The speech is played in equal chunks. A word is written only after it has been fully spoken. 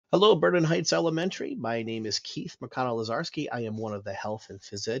Hello, Bernon Heights Elementary. My name is Keith McConnell-Lazarski. I am one of the health and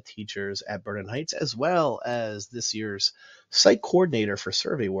phys ed teachers at Bernon Heights, as well as this year's site coordinator for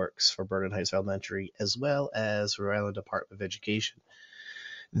SurveyWorks for Bernon Heights Elementary, as well as Rhode Island Department of Education.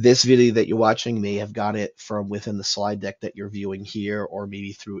 This video that you're watching may have got it from within the slide deck that you're viewing here, or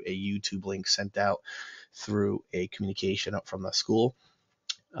maybe through a YouTube link sent out through a communication up from the school.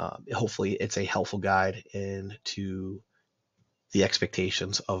 Hopefully it's a helpful guide into the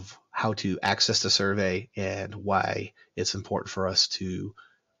expectations of how to access the survey and why it's important for us to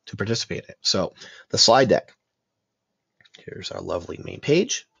participate in it. So the slide deck, here's our lovely main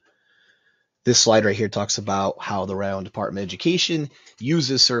page. This slide right here talks about how the Rhode Island Department of Education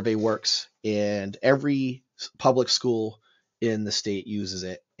uses SurveyWorks, and every public school in the state uses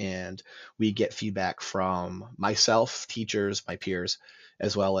it. And we get feedback from myself, teachers, my peers,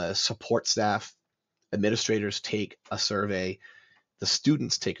 as well as support staff. Administrators take a survey. The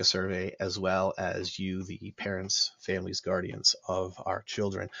students take a survey, as well as you, the parents, families, guardians of our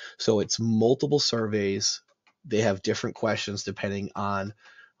children. So it's multiple surveys. They have different questions depending on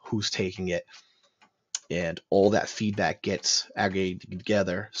who's taking it. And all that feedback gets aggregated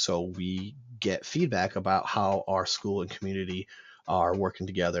together. So we get feedback about how our school and community are working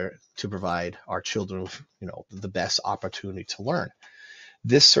together to provide our children with, the best opportunity to learn.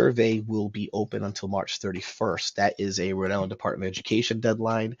 This survey will be open until March 31st. That is a Rhode Island Department of Education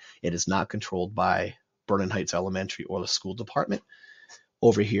deadline. It is not controlled by Bernon Heights Elementary or the school department.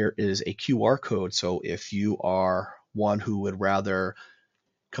 Over here is a QR code. So if you are one who would rather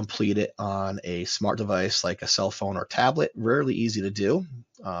complete it on a smart device like a cell phone or tablet, rarely easy to do.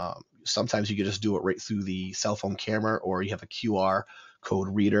 Sometimes you can just do it right through the cell phone camera, or you have a QR code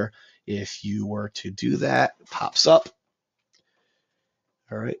reader. If you were to do that, it pops up.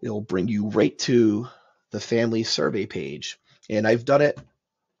 All right, it'll bring you right to the family survey page. And I've done it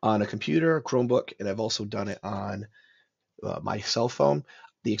on a computer, a Chromebook, and I've also done it on my cell phone.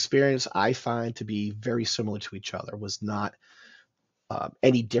 The experience I find to be very similar to each other, was not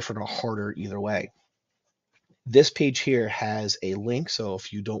any different or harder either way. This page here has a link, so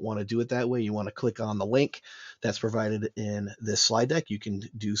if you don't want to do it that way, you want to click on the link that's provided in this slide deck, you can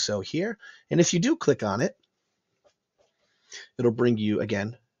do so here. And if you do click on it, it'll bring you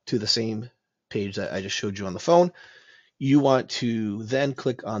again to the same page that I just showed you on the phone. You want to then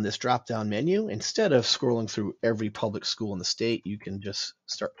click on this drop-down menu. Instead of scrolling through every public school in the state, you can just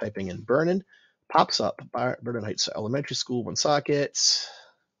start typing in Bernon. Pops up Bernon Heights Elementary School, Woonsocket.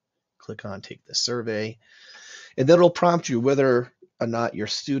 Click on Take the Survey. And then it'll prompt you whether or not your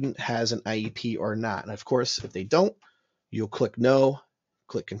student has an IEP or not. And of course, if they don't, you'll click No,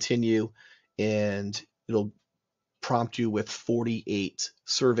 click Continue, and it'll prompt you with 48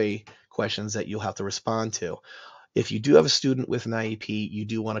 survey questions that you'll have to respond to. If you do have a student with an IEP, you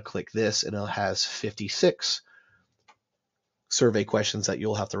do want to click this, and it has 56 survey questions that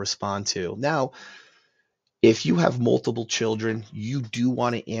you'll have to respond to. Now, if you have multiple children, you do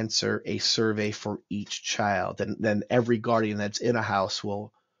want to answer a survey for each child. And then every guardian that's in a house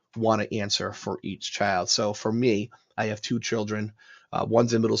will want to answer for each child. So for me, I have two children.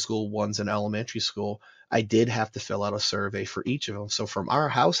 One's in middle school, one's in elementary school. I did have to fill out a survey for each of them. So from our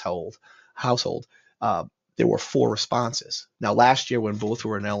household, there were 4 responses. Now, last year when both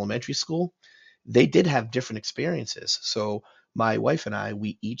were in elementary school, they did have different experiences. So my wife and I,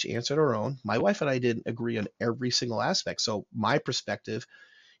 we each answered our own. My wife and I didn't agree on every single aspect. So my perspective,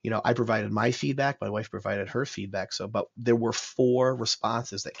 I provided my feedback. My wife provided her feedback. But there were 4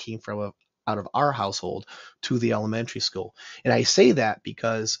 responses that came from out of our household to the elementary school. And I say that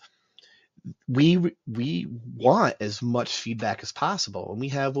because we want as much feedback as possible. And we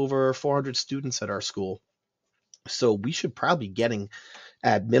have over 400 students at our school. So we should probably be getting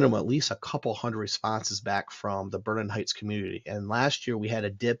at minimum at least a couple hundred responses back from the Bernon Heights community. And last year we had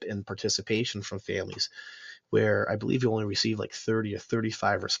a dip in participation from families where I believe you only received like 30 or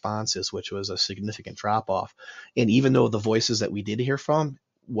 35 responses, which was a significant drop off. And even though the voices that we did hear from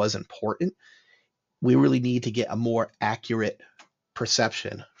was important, we really need to get a more accurate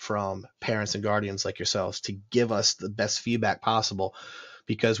perception from parents and guardians like yourselves to give us the best feedback possible,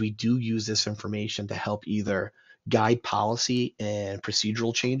 because we do use this information to help either guide policy and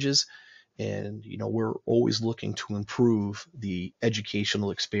procedural changes. And, we're always looking to improve the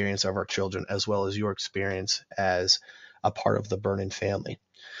educational experience of our children, as well as your experience as a part of the Bernon family.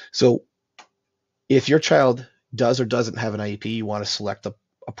 So if your child does or doesn't have an IEP, you want to select the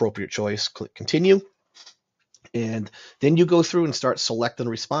appropriate choice, click Continue. And then you go through and start selecting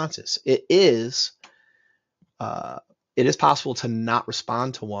responses. It is possible to not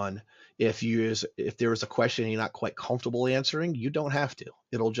respond to one If there is a question you're not quite comfortable answering, you don't have to.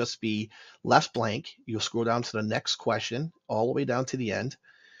 It'll just be left blank. You'll scroll down to the next question all the way down to the end.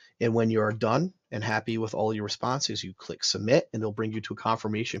 And when you're done and happy with all your responses, you click submit and it'll bring you to a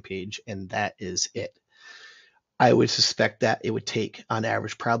confirmation page, and that is it. I would suspect that it would take on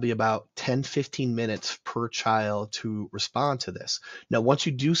average probably about 10-15 minutes per child to respond to this. Now, once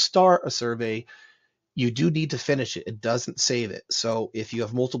you do start a survey, you do need to finish it. It doesn't save it. So if you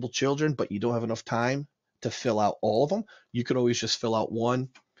have multiple children, but you don't have enough time to fill out all of them, you could always just fill out one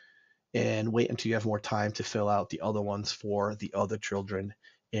and wait until you have more time to fill out the other ones for the other children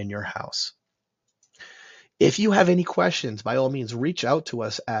in your house. If you have any questions, by all means, reach out to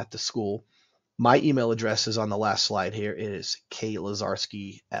us at the school. My email address is on the last slide here. It is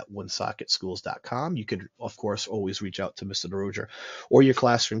klazarski@woonsocketschools.com. You could, of course, always reach out to Mr. DeRoger or your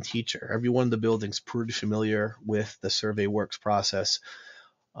classroom teacher. Everyone in the building's pretty familiar with the SurveyWorks process.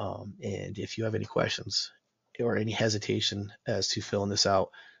 And if you have any questions or any hesitation as to filling this out,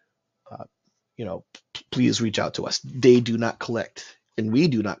 please reach out to us. They do not collect, and we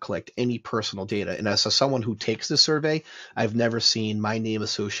do not collect any personal data. And as someone who takes the survey, I've never seen my name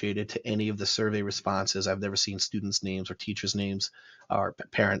associated to any of the survey responses. I've never seen students' names or teachers' names or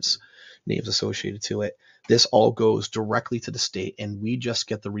parents' names associated to it. This all goes directly to the state, and we just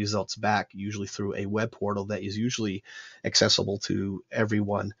get the results back, usually through a web portal that is usually accessible to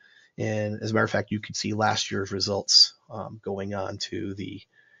everyone. And as a matter of fact, you could see last year's results going on to the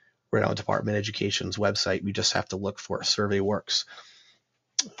Rhode Department of Education's website. We just have to look for SurveyWorks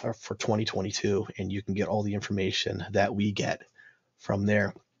for 2022, and you can get all the information that we get from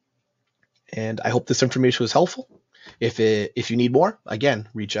there. And I hope this information was helpful. If you need more, again,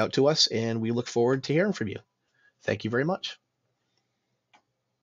 reach out to us, and we look forward to hearing from you. Thank you very much.